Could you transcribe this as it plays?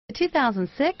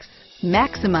2006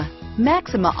 Maxima.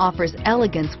 Maxima offers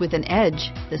elegance with an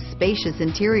edge. The spacious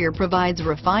interior provides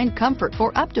refined comfort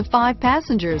for up to 5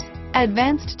 passengers.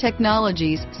 Advanced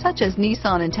technologies such as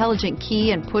Nissan intelligent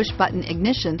key and push-button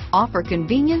ignition offer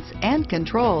convenience and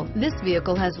control. This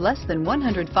vehicle has less than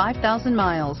 105,000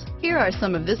 miles. Here are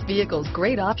some of this vehicle's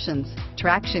great options: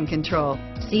 traction control,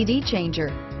 CD changer,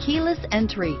 keyless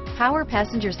entry, power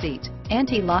passenger seat,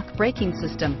 anti-lock braking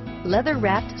system,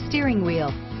 leather-wrapped steering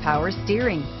wheel, power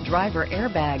steering, driver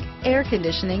airbag, air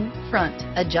conditioning, front,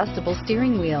 adjustable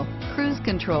steering wheel, cruise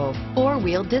control,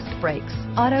 4-wheel disc brakes,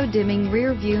 auto-dimming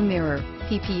rear view mirror,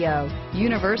 PPO,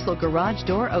 universal garage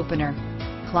door opener,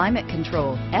 climate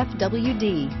control,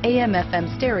 FWD,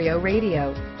 AM/FM stereo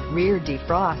radio, rear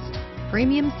defrost,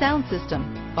 premium sound system,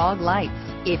 fog lights.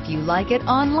 If you like it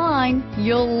online,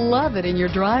 you'll love it in your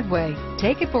driveway.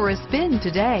 Take it for a spin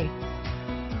today.